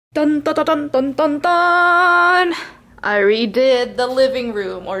Dun dun dun dun dun dun dun! I redid the living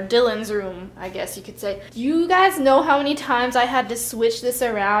room, or Dylan's room, I guess you could say. Do you guys know how many times I had to switch this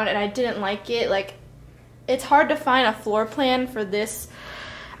around and I didn't like it? Like, it's hard to find a floor plan for this.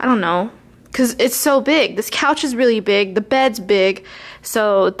 I don't know, because it's so big. This couch is really big, the bed's big,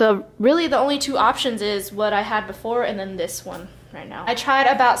 so really the only two options is what I had before and then this one right now. I tried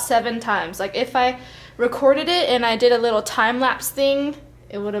about 7 times. Like, if I recorded it and I did a little time-lapse thing,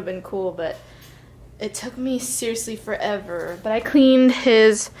 it would have been cool, but it took me seriously forever. But I cleaned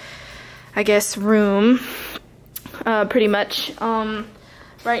his, I guess, room pretty much.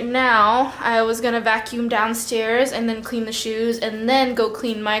 Right now, I was gonna vacuum downstairs and then clean the shoes and then go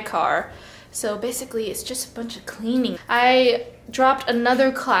clean my car. So basically, it's just a bunch of cleaning. I dropped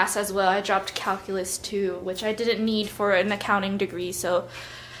another class as well. I dropped Calculus 2, which I didn't need for an accounting degree, so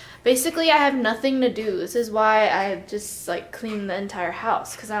basically, I have nothing to do. This is why I just like clean the entire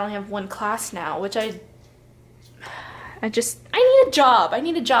house, because I only have one class now, which I need a job. I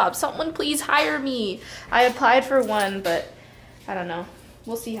need a job. Someone please hire me. I applied for one, but I don't know.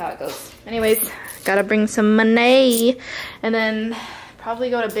 We'll see how it goes. Anyways, gotta bring some money, and then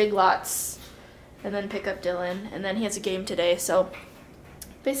probably go to Big Lots, and then pick up Dylan, and then he has a game today, so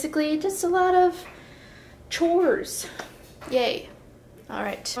basically just a lot of chores. Yay.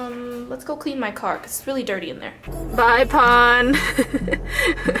 Alright, let's go clean my car, because it's really dirty in there. Bye, Pawn!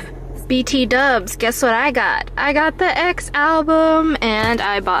 BT Dubs, guess what I got? I got the X album, and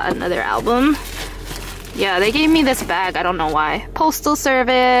I bought another album. Yeah, they gave me this bag, I don't know why. Postal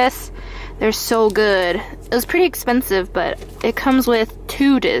Service, they're so good. It was pretty expensive, but it comes with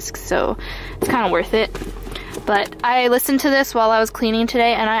 2 discs, so it's kind of worth it. But I listened to this while I was cleaning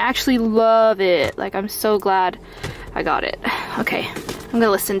today, and I actually love it. Like, I'm so glad I got it. Okay, I'm gonna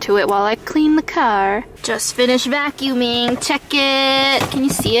listen to it while I clean the car. Just finished vacuuming, check it. Can you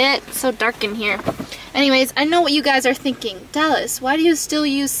see it? It's so dark in here. Anyways, I know what you guys are thinking. Dallas, why do you still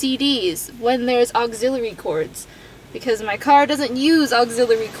use CDs when there's auxiliary cords? Because my car doesn't use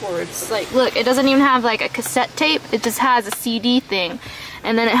auxiliary cords. Like, look, it doesn't even have like a cassette tape. It just has a CD thing.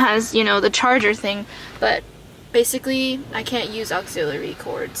 And then it has, you know, the charger thing. But basically, I can't use auxiliary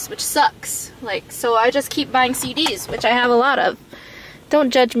cords, which sucks. Like, so I just keep buying CDs, which I have a lot of.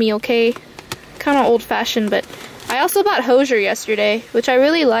 Don't judge me, okay? Kind of old-fashioned, but I also bought Hozier yesterday, which I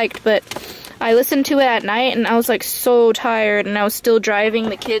really liked, but I listened to it at night and I was like so tired, and I was still driving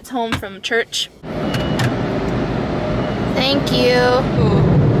the kids home from church. Thank you. Ooh.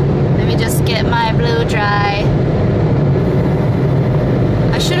 Let me just get my blow dry.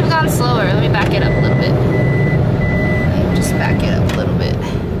 I should have gone slower. Let me back it up a little bit. Just back it up a little bit.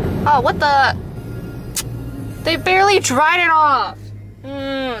 Oh, what the? They barely dried it off.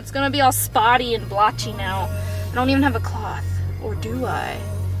 It's gonna be all spotty and blotchy now. I don't even have a cloth. Or do I?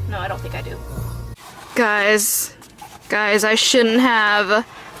 No, I don't think I do. Guys, I shouldn't have,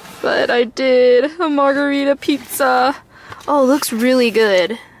 but I did. A margarita pizza. Oh, it looks really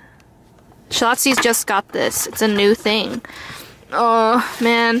good. Shotzi's just got this. It's a new thing. Oh,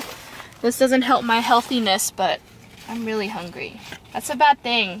 man. This doesn't help my healthiness, but I'm really hungry. That's a bad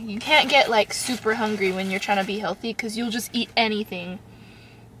thing. You can't get like super hungry when you're trying to be healthy, because you'll just eat anything.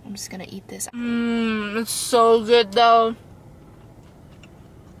 I'm just gonna eat this. It's so good though.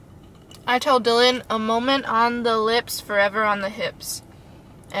 I told Dylan, a moment on the lips, forever on the hips.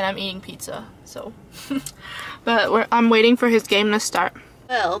 And I'm eating pizza, so. But I'm waiting for his game to start.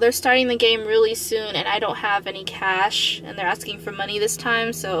 Well, they're starting the game really soon, and I don't have any cash, and they're asking for money this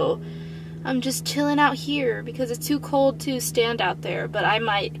time, so I'm just chilling out here because it's too cold to stand out there, but I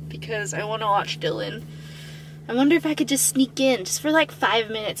might because I want to watch Dylan. I wonder if I could just sneak in just for like 5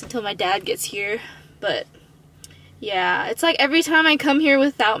 minutes until my dad gets here, but yeah, it's like every time I come here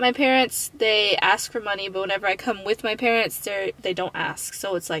without my parents, they ask for money, but whenever I come with my parents, they don't ask,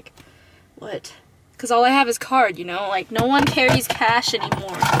 so it's like, what? Because all I have is card, you know? Like, no one carries cash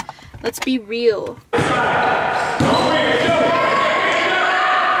anymore. Let's be real.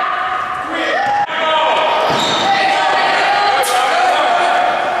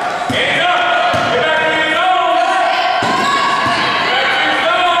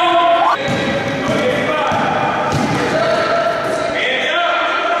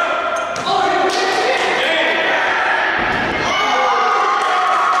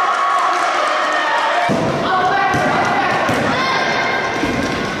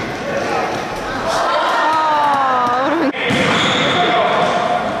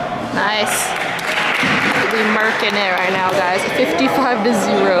 In it right now, guys.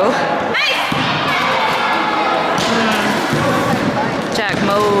 55-0. Jack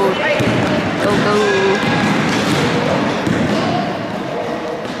mode. Go, go.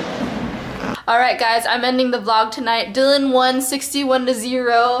 Alright guys, I'm ending the vlog tonight. Dylan won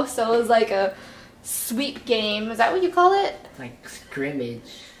 61-0, so it was like a sweep game. Is that what you call it? Like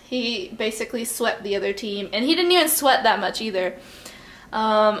scrimmage. He basically swept the other team, and he didn't even sweat that much either.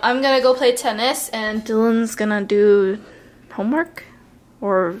 I'm gonna go play tennis, and Dylan's gonna do homework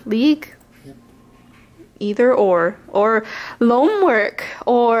or league. Yep. Either or loan work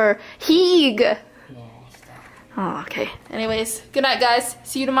or heeg. Yeah, stop. Oh, okay. Anyways, good night guys.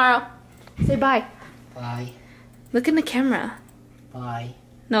 See you tomorrow. Say bye. Bye. Look in the camera. Bye.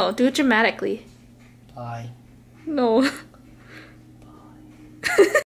 No, do it dramatically. Bye. No.